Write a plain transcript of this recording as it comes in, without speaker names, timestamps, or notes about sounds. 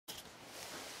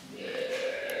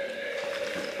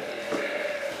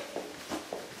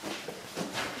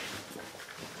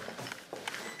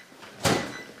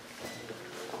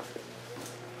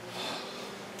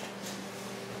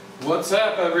What's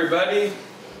up, everybody?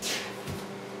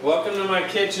 Welcome to my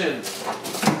kitchen,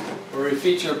 where we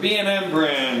feature B&M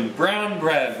brand brown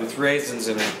bread with raisins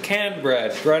in it, canned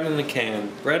bread, bread in a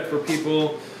can, bread for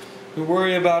people who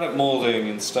worry about it molding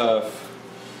and stuff.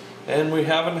 And we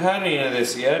haven't had any of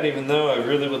this yet, even though I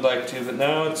really would like to, but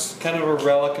now it's kind of a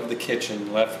relic of the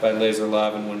kitchen left by Laser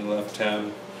Lavin when he left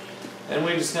town. And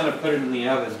we just kind of put it in the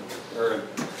oven, or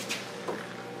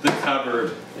the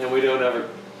cupboard, and we don't ever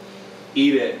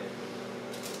eat it.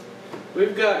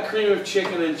 We've got cream of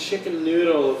chicken and chicken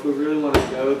noodle if we really want to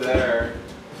go there.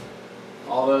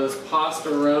 All those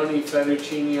pastaroni,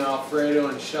 fettuccine, Alfredo,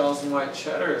 and shells and white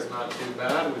cheddar is not too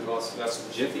bad. We've also got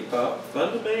some Jiffy Pop,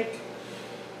 fun to make,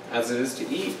 as it is to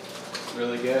eat. It's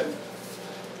really good.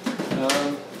 I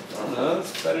don't know,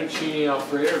 this fettuccine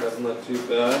Alfredo doesn't look too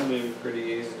bad. Maybe pretty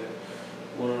easy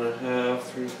to 1.5,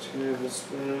 3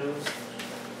 tablespoons.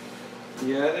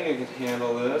 Yeah, I think I can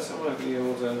handle this. I might be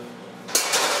able to.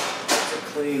 It's a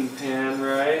clean pan,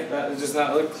 right? Does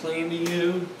that look clean to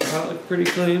you? Does that look pretty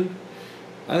clean?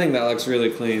 I think that looks really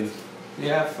clean.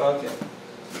 Yeah, fuck it.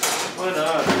 Why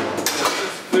not? It's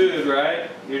just food,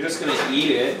 right? You're just gonna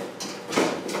eat it.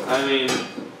 I mean,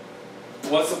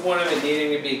 what's the point of it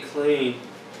needing to be clean?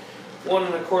 1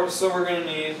 1/4, so we're gonna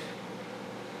need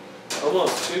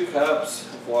almost 2 cups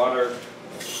of water.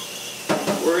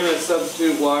 We're going to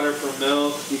substitute water for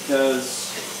milk because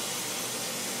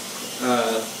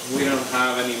we don't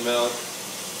have any milk.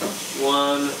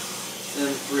 1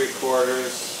 3/4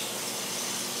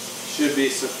 should be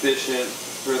sufficient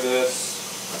for this.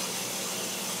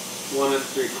 1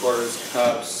 3/4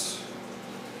 cups.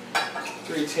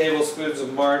 3 tablespoons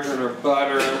of margarine or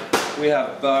butter. We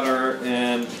have butter,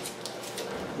 and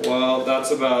well,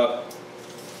 that's about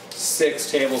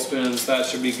 6 tablespoons. That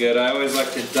should be good. I always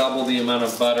like to double the amount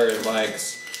of butter it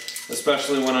likes,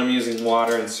 especially when I'm using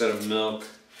water instead of milk.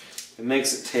 It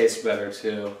makes it taste better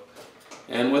too.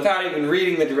 And without even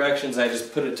reading the directions, I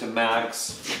just put it to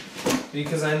max,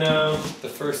 because I know the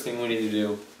first thing we need to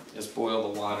do is boil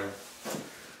the water.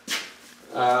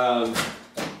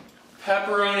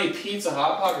 Pepperoni pizza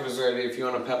hot pocket is ready if you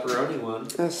want a pepperoni one.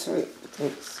 Oh, sweet.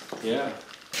 Thanks. Yeah.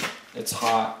 It's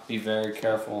hot. Be very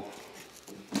careful.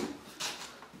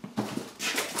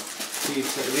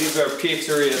 These are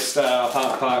pizzeria style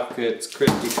Hot Pockets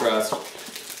crispy crust.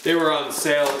 They were on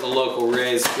sale at the local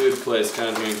Ray's food place kind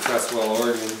of in Crestwell,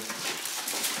 Oregon.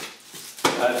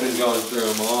 I've been going through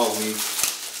them all week.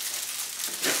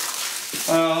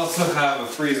 I also have a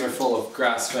freezer full of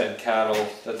grass-fed cattle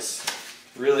that's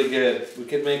really good. We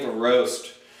could make a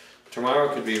roast. Tomorrow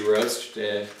could be roast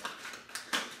day.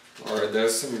 Or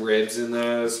there's some ribs in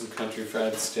there, there's some country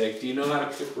fried steak. Do you know how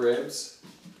to cook ribs?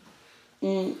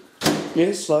 You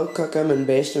just slow cook them and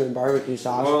baste them in barbecue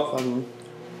sauce. Well,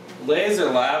 Laser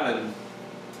Lavin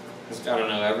has got to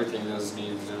know everything those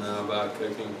needs to know about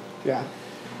cooking. Yeah.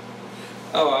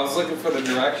 Oh, I was looking for the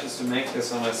directions to make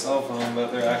this on my cell phone,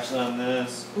 but they're actually on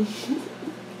this.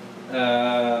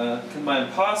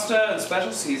 Combine pasta and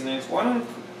special seasonings. 1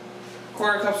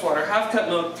 1/4 cups water, 1/2 cup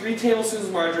milk, 3 tablespoons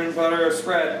of margarine, butter, or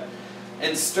spread,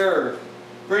 and stir.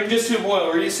 Bring just to a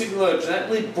boil. Reduce heat to low.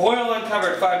 Gently boil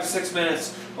uncovered 5 to 6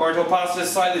 minutes, or until pasta is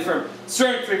slightly firm.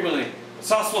 Stirring frequently.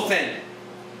 Sauce will thin.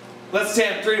 Let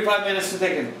stand 3 to 5 minutes to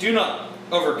thicken. Do not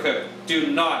overcook. Do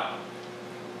not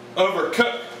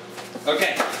overcook.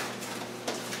 Okay.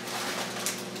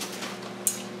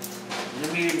 In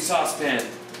a medium saucepan,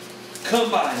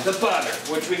 combine the butter,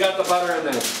 which we got the butter in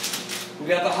there. We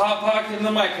got the hot pocket in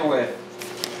the microwave.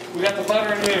 We got the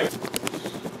butter in here.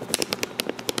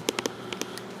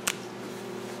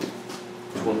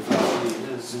 25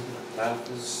 years and life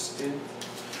is still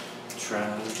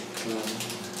trying to come.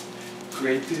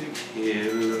 Great big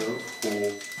hill of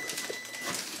hope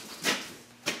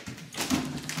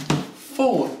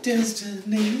for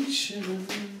destination.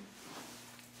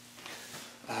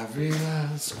 I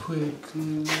realized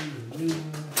quickly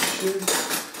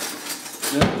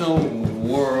that the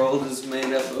world is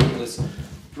made up of this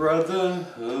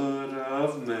brotherhood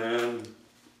of man.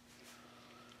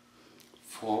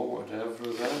 For whatever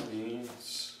that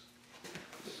means.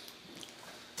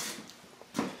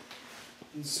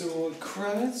 And so I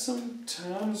cry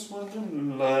sometimes when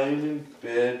I'm lying in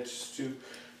bed just to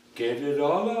get it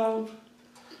all out.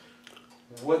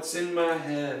 What's in my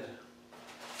head?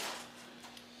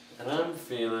 And I'm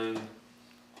feeling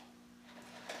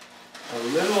a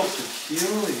little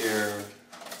peculiar.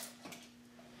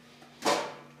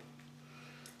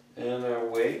 And I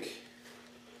wake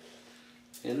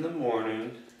in the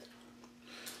morning,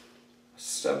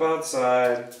 step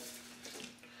outside,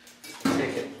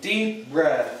 take a deep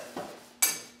breath,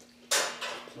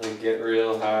 I get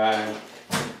real high.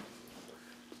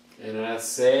 And I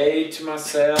say to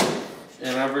myself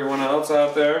and everyone else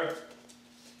out there,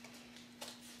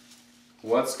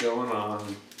 what's going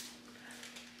on?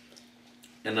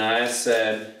 And I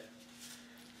said,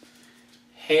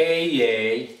 hey,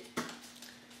 yay.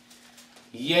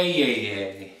 Yay, yay,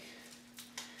 yay.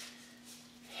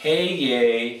 Hey,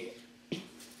 yay.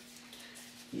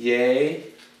 Yay.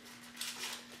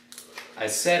 I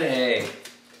said hey.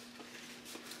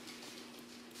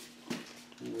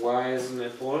 Why isn't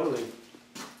it boiling?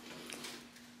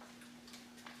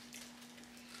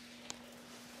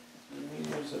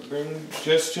 Bring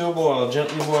just to a boil.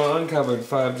 Gently boil uncovered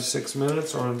 5 to 6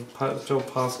 minutes or until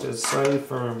pasta is slightly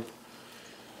firm.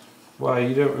 Wow,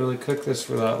 you don't really cook this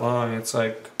for that long. It's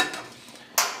like,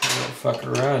 don't fuck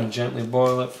around. Gently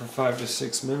boil it for 5 to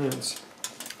 6 minutes.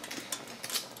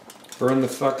 Burn the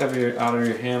fuck out of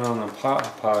your hand on the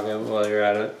pot pocket while you're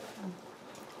at it.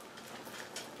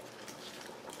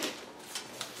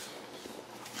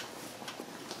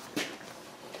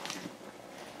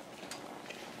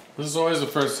 This is always the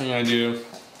first thing I do,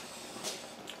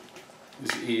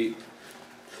 is eat.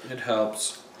 It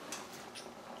helps.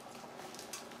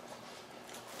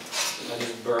 I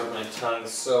just burnt my tongue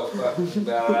so fucking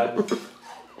bad.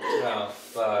 Oh,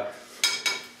 fuck.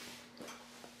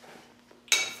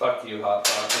 Fuck you, Hot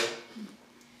Pocket.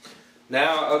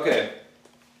 Now, okay.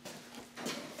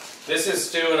 This is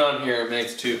stewing on here. It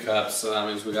makes 2 cups, so that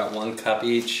means we got 1 cup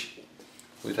each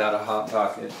without a Hot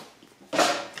Pocket.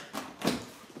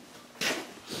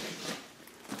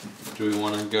 Do we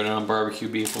want to go down barbecue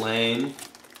beef lane?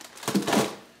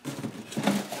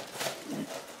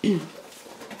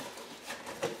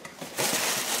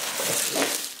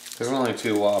 There's only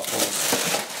 2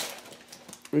 waffles.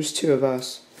 There's 2 of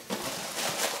us.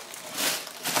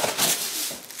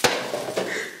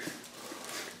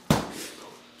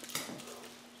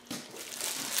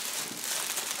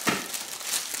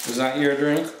 Is that your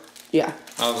drink? Yeah.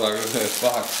 I was like, okay,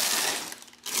 fuck.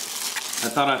 I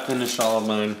thought I finished all of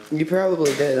mine. You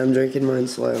probably did. I'm drinking mine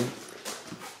slow.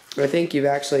 I think you've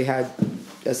actually had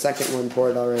a second one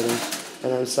poured already,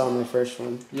 and I'm still on my first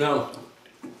one. No.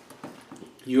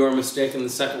 You are mistaken. The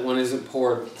second one isn't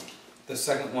poured. The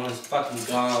second one is fucking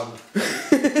gone.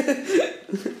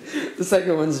 The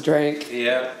second one's drank.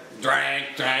 Yep.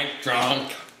 Drank,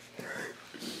 drunk.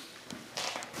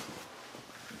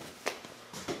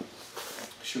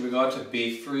 Should we go out to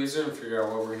beef freezer and figure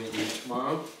out what we're gonna eat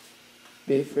tomorrow?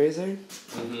 Beef freezer?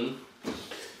 Mm-hmm.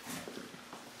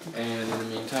 And in the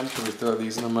meantime, should we throw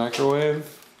these in the microwave?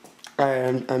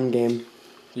 Alright, I'm game.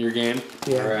 Your game?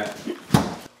 Yeah. Alright.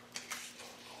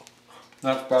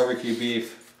 That's barbecue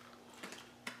beef.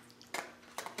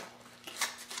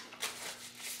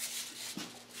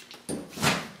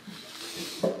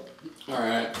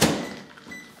 Alright.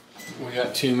 We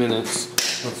got 2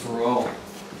 minutes. Let's roll.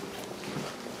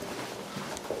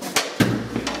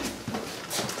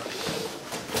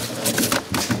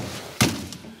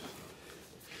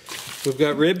 We've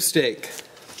got rib steak.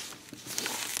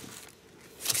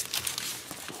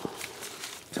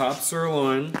 Top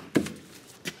sirloin.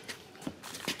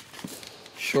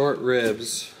 Short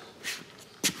ribs.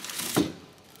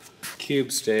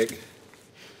 Cube steak.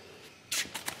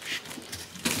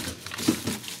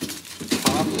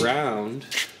 Top round.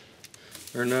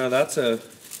 Or no, that's a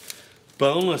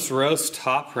boneless roast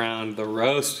top round. The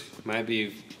roast might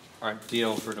be our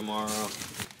deal for tomorrow.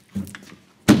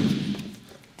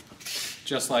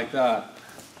 Just like that.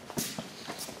 It's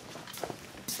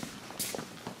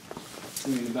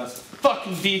gonna be the best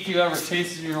fucking beef you ever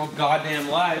tasted in your whole goddamn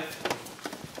life.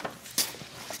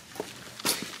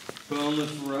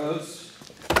 Boneless roast.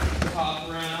 Top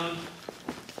round.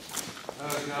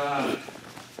 Oh god.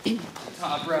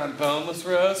 Top round boneless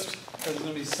roast. That's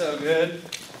gonna be so good.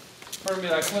 We're gonna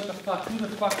be like, what the fuck? Who the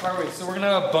fuck are we? So we're gonna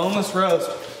have a boneless roast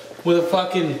with a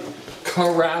fucking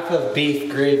carafe of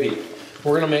beef gravy.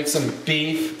 We're gonna make some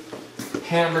beef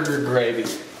hamburger gravy.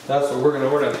 That's what we're gonna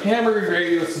order. Hamburger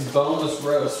gravy with some boneless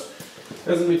roast.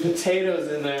 There's gonna be potatoes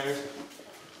in there.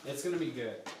 It's gonna be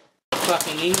good.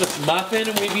 Fucking English muffin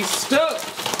and we'd be stoked.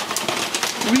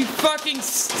 We'd be fucking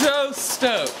so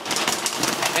stoked.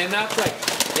 And that's like,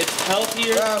 it's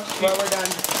healthier. Well, we're done.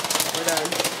 We're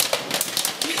done.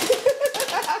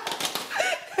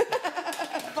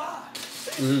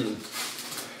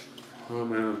 Oh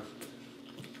man.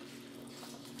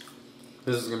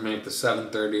 This is gonna make the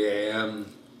 7:30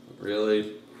 a.m.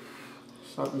 really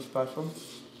Something special.